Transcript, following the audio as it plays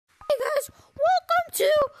guys, welcome to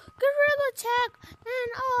Gorilla Tech, and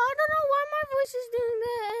I don't know why my voice is doing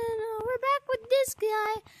that, and we're back with this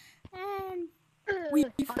guy, and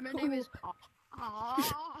my name is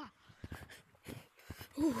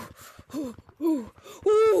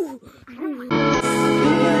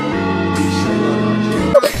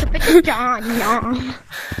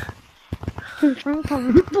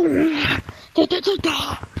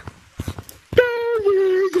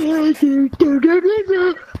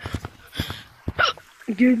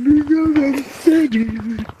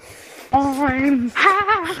I'm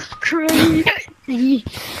half crazy.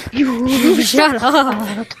 You shut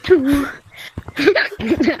up.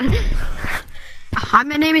 Hi,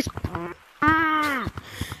 my name is.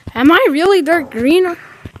 Am I really dark green?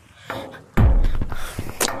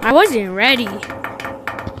 I wasn't ready.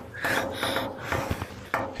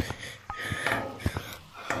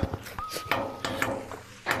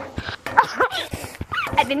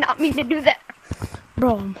 I did not mean to do that.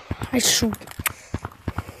 Bro, my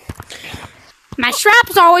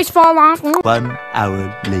straps always fall off. 1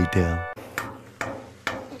 hour later.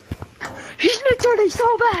 He's literally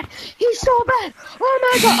so bad. He's so bad. Oh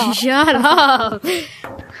my god. Shut up.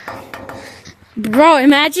 Bro,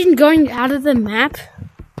 imagine going out of the map.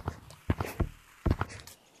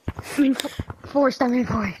 Forced,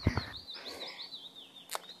 boy.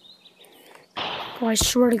 Oh, I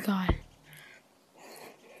swear to God.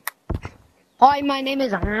 Hi, my name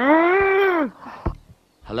is.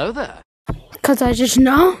 Hello there. Because I just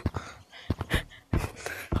know.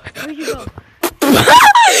 Where'd you go?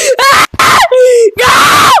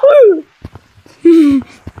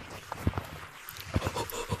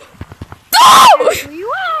 Where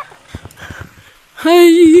you at?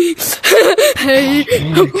 Hey. Hey.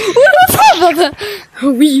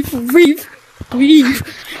 Weave. Weave.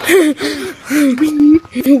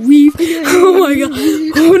 Oh my god.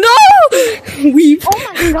 Oh no. Weave. Oh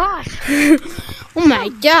my gosh. Oh my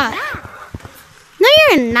god. No,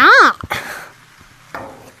 you're not.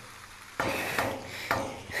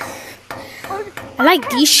 I like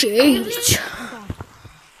these shades.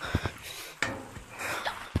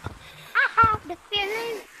 I have the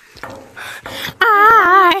feeling.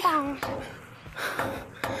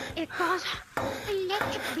 It goes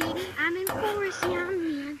electric baby. I'm in chorus, young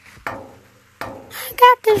man. I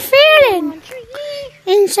got the feeling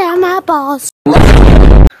inside my balls.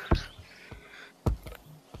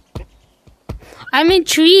 I'm in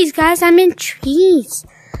trees, guys. I'm in trees.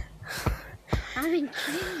 I'm in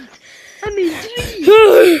trees. I'm in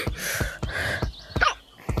trees.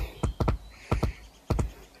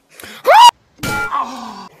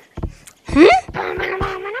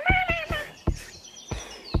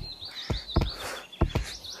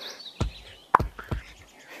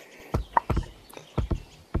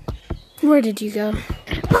 Where did you go?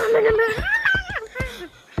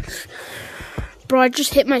 Bro, I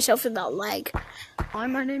just hit myself in the leg. Hi,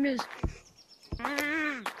 my name is.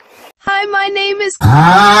 Hi, my name is.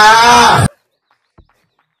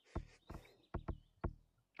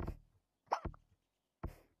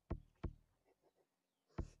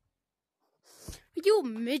 You a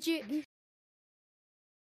midget?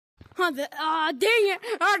 Dang it! Dang it!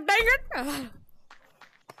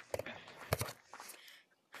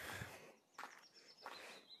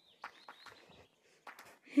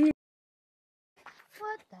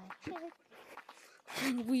 What the heck?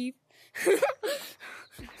 Weave.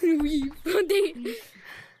 Weave.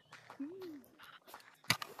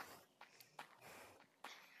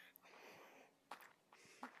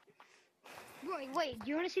 Wait, do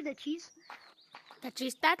you want to see the cheese? The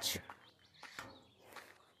cheese touch?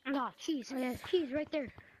 No, cheese. Oh, yeah. Cheese right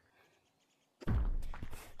there.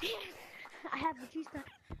 I have the cheese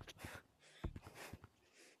touch.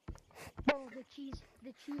 Oh, the cheese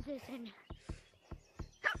is in.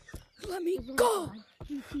 Let me go!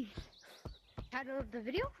 GT. Title of the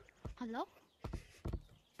video? Hello?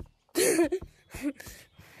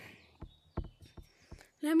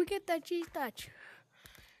 Let me get that cheese touch.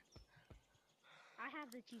 I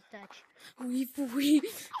have the cheese touch. Weave.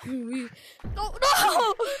 Oh,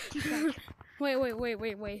 no! Cheese touch.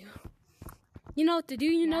 Wait. You know what to do?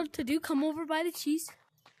 You know what to do? Come over by the cheese.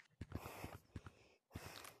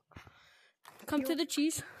 Come to the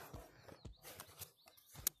cheese.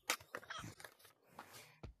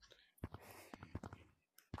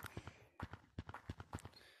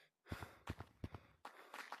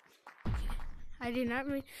 I did not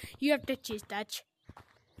mean. You have the cheese touch.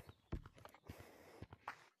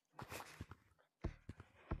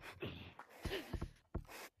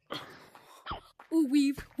 Ooh,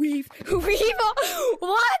 weave.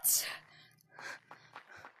 What?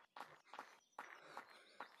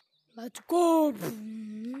 Let's go.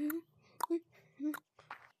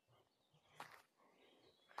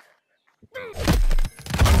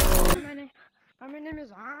 My name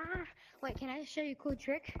is Wait, can I show you a cool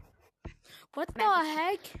trick? What the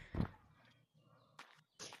heck?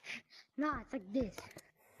 No, it's like this.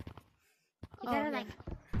 You gotta like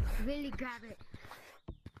really grab it.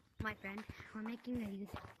 My friend, we're making a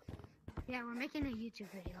YouTube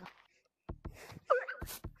video.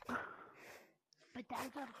 But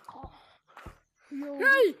that's not a call.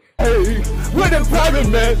 Hey, we're the private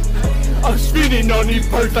man. I'm speeding on these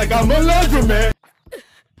perks like I'm a laundromat.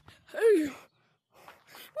 Hey,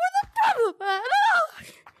 what the problem, man?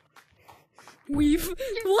 We've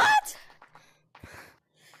what?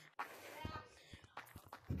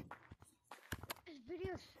 This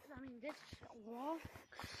video, this wall,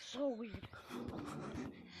 so weird.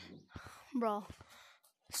 Bro,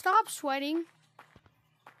 stop sweating.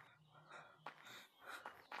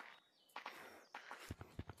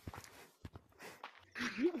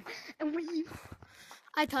 And when you...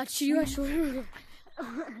 I touched you, I swear. I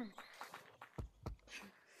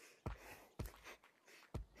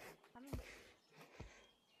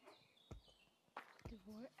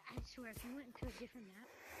swear, if you went into a different map...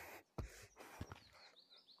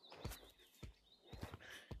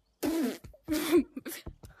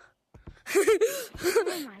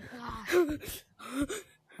 Oh my god.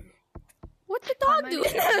 What the dog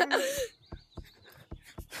doing?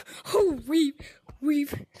 Oh, we've.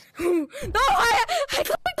 No, I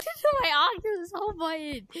clicked into my Oculus home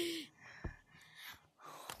button.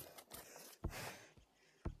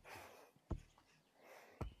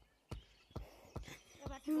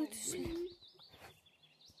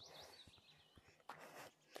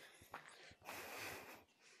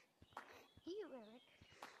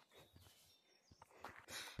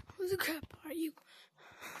 Who the crap are you?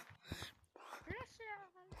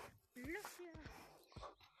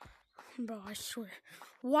 Bro, I swear.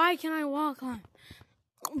 Why can I walk on?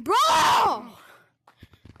 Bro!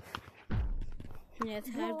 Yeah, it's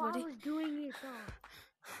Bro, buddy. I was doing it though.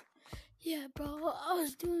 Yeah, bro, I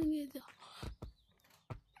was doing it though.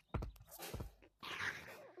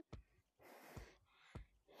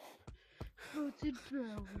 What's it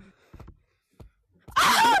from?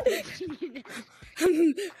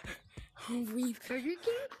 We've. Burger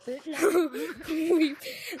King? We've.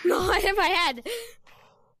 No, I hit my head.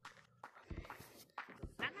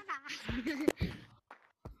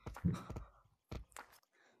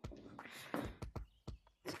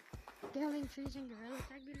 Killing trees and gorillas,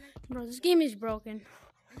 I'd be like... Bro, this game is broken.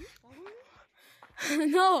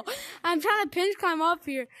 No, I'm trying to pinch climb up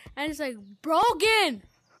here, and it's like broken.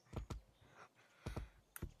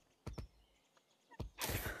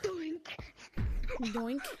 Doink.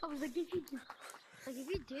 Doink. I was like, if you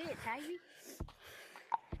did it, Tiger.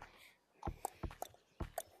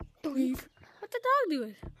 Doink. What the dog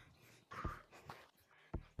doing?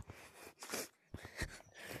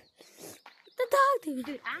 What the dog doing?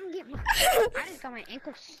 Dude, I'm getting I just got my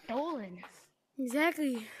ankle stolen.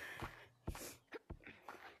 Exactly.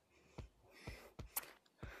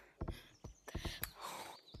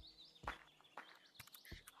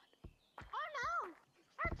 Oh no!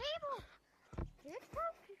 Our table! It's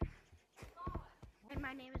broken. And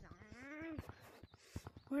my name is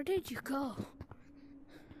Where did you go?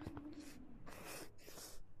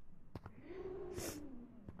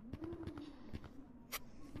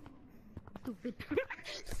 Stupid.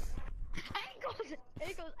 Ankles!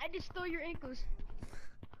 I just stole your ankles.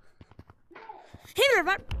 Here,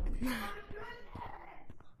 but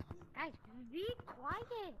Guys, be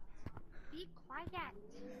quiet. Be quiet.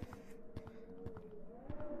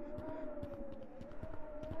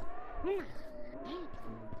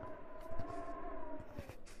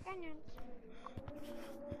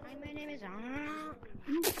 My name is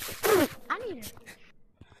I need it.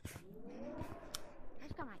 I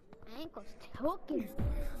just got my ankles talking.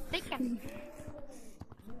 Thinking.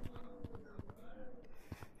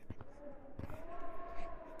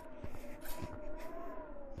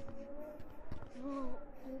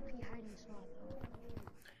 OP hiding spot though.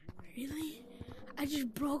 really? I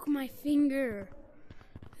just broke my finger.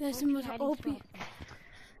 That's the most OP.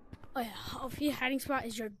 Oh yeah, OP hiding spot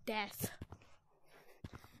is your death.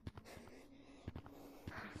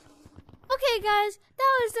 Okay, guys,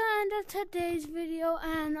 that was the end of today's video,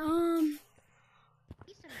 and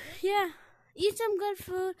yeah, eat some good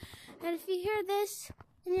food, and if you hear this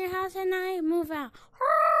in your house at night, move out.